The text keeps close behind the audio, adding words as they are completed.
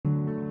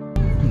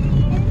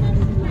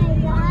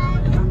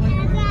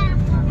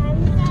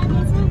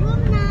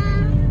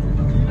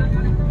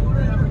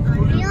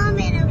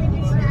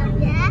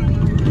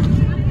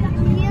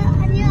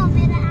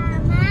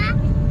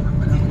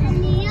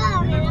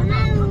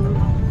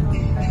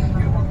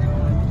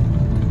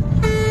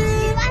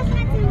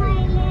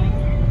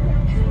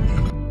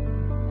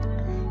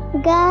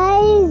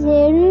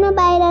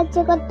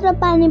चाहिँ कत्रो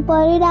पानी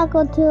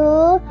परिरहेको थियो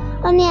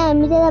अनि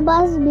हामी त्यता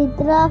बस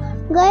भित्र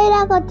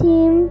गइरहेको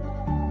थियौं।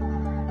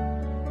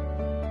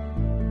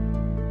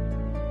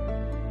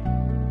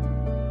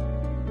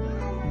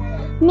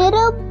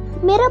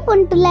 मेरो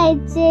पुन्टुलाई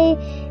चाहिँ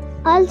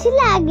अल्छी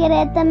लागेर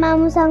यता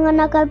मामुसँग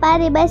नक्कल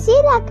पारी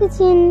बसिरहेको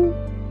छिन्।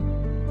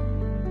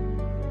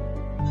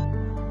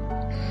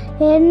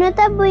 हेर्नु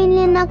त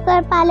बुइनले नक्कल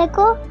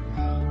पालेको,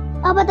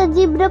 अब त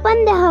जिब्रो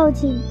पनि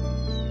देखाउँछिन्।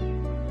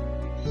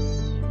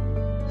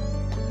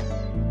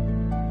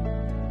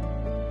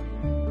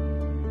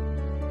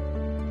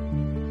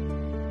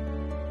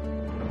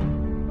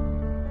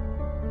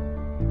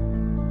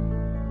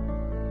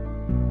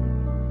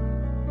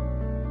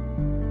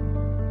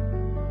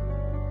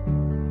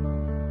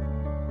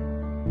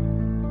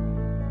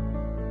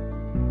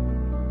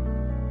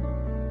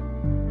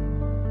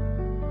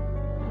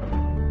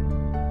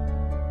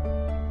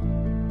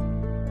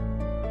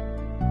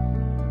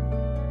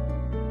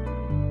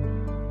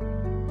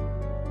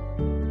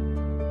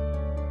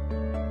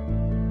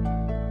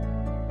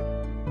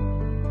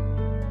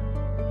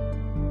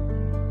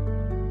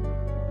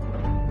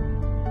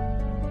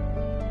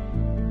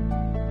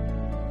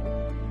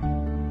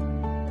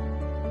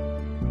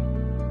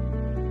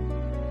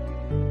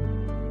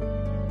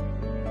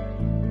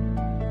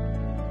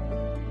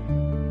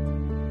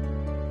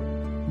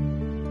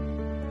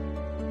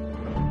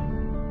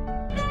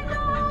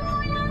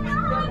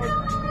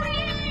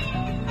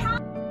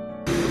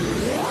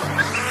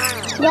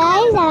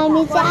 गाइस,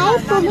 हामी चाहिँ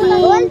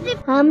आइपुग्यौं।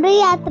 हाम्रो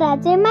यात्रा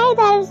चाहिँ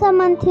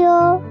माइदारसम्म थियो।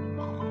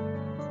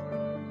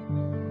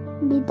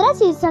 भित्र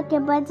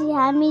छिर्सकेपछि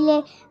हामीले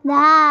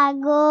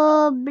धागो,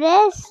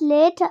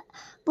 ब्रेसलेट,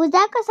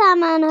 पूजाको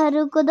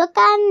सामानहरूको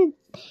दोकान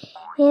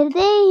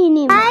हेर्दै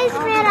हिँड्यौं। गाइस,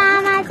 मेरो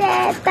आमा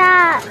चाहिँ यता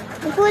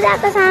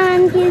पूजाको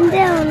सामान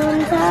किन्दै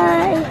हुनुहुन्छ।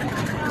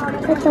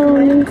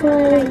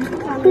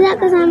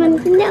 पूजाको सामान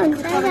किन्दै हुन्छ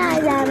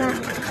गाइस।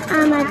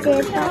 आमा चाहिँ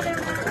यता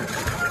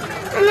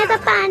अनि त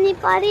पानी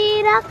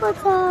परिरहेको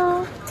छ।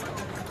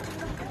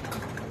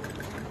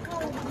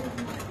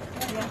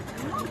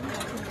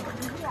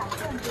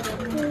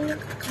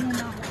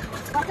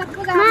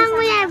 मामु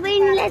यहाँ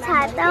बहिनीले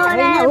छाता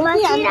ओढाएर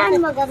बसिरहनु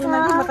भएको छ।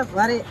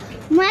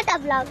 म त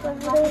भ्लग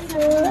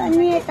गर्दैछु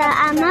अनि यता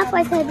आमा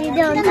पैसा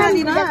दिँदै हुन्छ।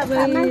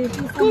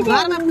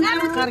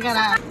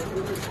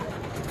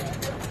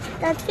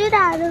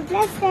 चुराहरू,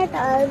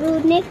 ब्रेसलेटहरू,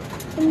 नेक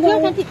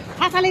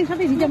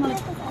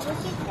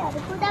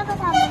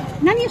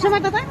नानी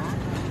समात त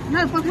न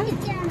पठानी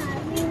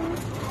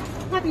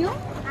कति हो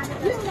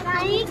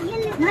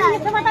नानी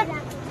समात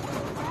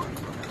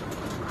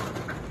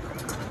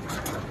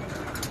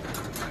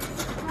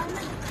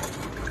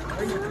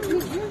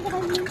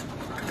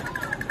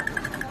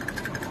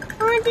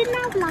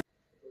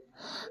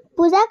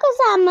पूजाको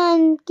सामान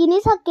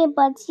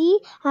किनिसकेपछि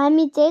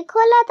हामी चाहिँ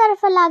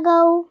खोलातर्फ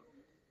लागौं।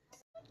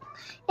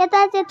 यता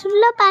चाहिँ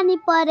ठुलो पानी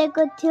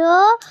परेको थियो।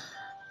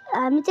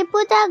 हामी चाहिँ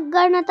पूजा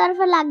गर्नतर्फ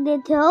लाग्दै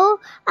थियौं।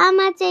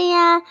 आमा चाहिँ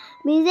यहाँ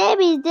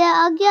भिज्दै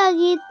अघि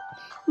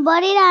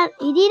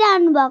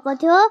हिँडिरहनु भएको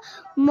थियो।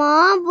 म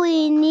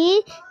बुइनी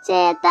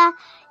चाहिँ यता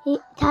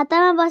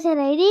छातामा बसेर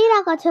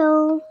हिँडिरहेको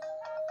थियौं।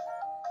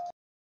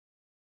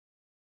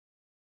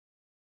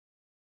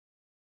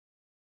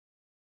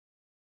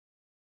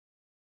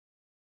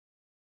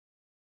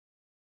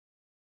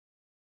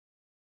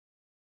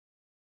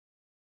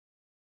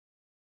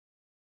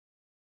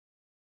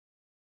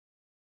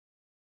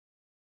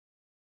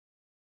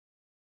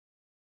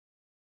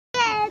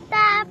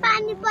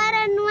 पानी पर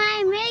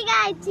नुहाए मैं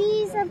गई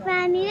चिसो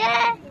पानी रे।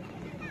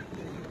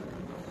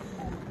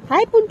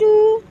 हाय पुन्टु।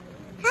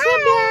 हाय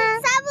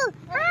साबु।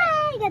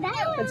 हाय गदा।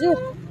 हजुर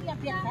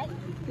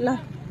ल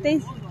त्यही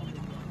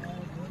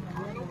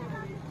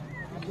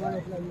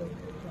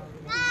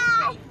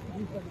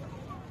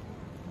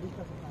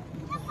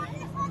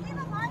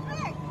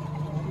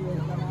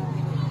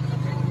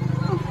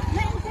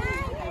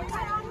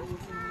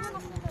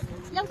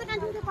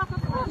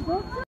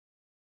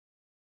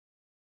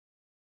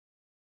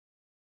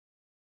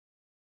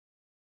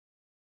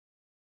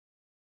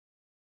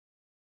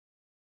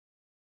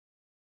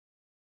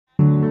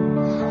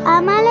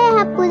आमाले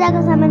यहाँ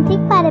पूजाको सामान ठिक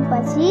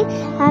पारेपछि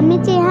हामी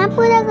चाहिँ यहाँ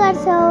पूजा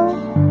गर्छौं।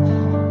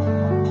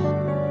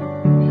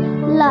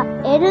 ल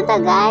हेर्नु त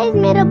गाइस,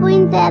 मेरो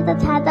बुइन त यहाँ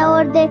छाता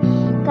ओढ्दै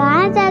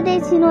कहाँ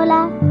जाँदैछिन्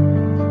होला।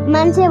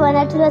 मान्छे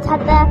भन्दा ठुलो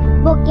छाता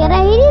बोकेर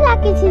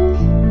हिँडिरहेकी छिन्।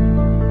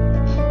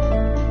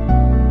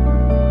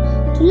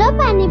 ठुलो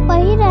पानी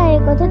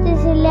परिरहेको थियो,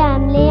 त्यसैले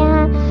हामीले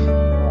यहाँ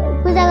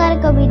पूजा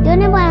गरेको भिडियो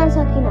नै बनाउन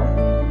सकिनौँ।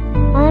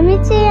 हामी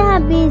चाहिँ यहाँ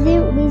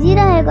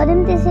भिजिरहेको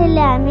थियौँ,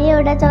 त्यसैले हामी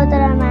एउटा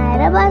चौतारामा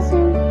आएर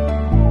बस्यौँ।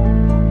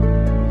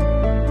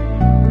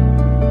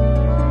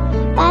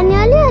 पानी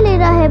अलिअलि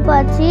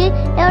रहेपछि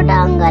एउटा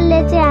अङ्कलले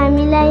चाहिँ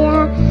हामीलाई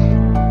यहाँ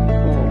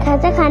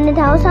खाजा खाने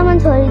ठाउँसम्म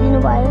छोडिदिनु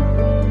भयो।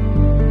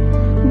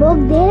 भोक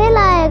धेरै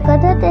लागेको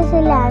थियो,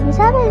 त्यसैले हामी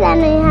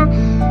सबैजना यहाँ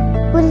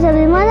पुरी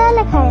सब्जी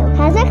मजाले खायौँ।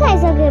 खाजा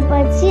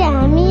खाइसकेपछि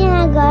हामी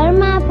यहाँ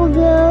घरमा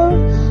पुग्यौँ।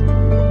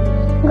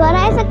 घर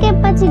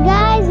आइसकेपछि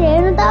गाइज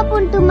हेर्नु त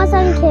पुन्टु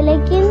मसँग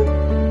खेलेकिन।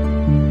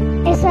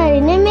 यसरी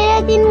नै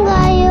मेरो दिन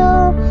गयो।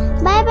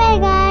 By by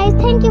guys,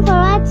 thank you for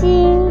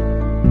watching.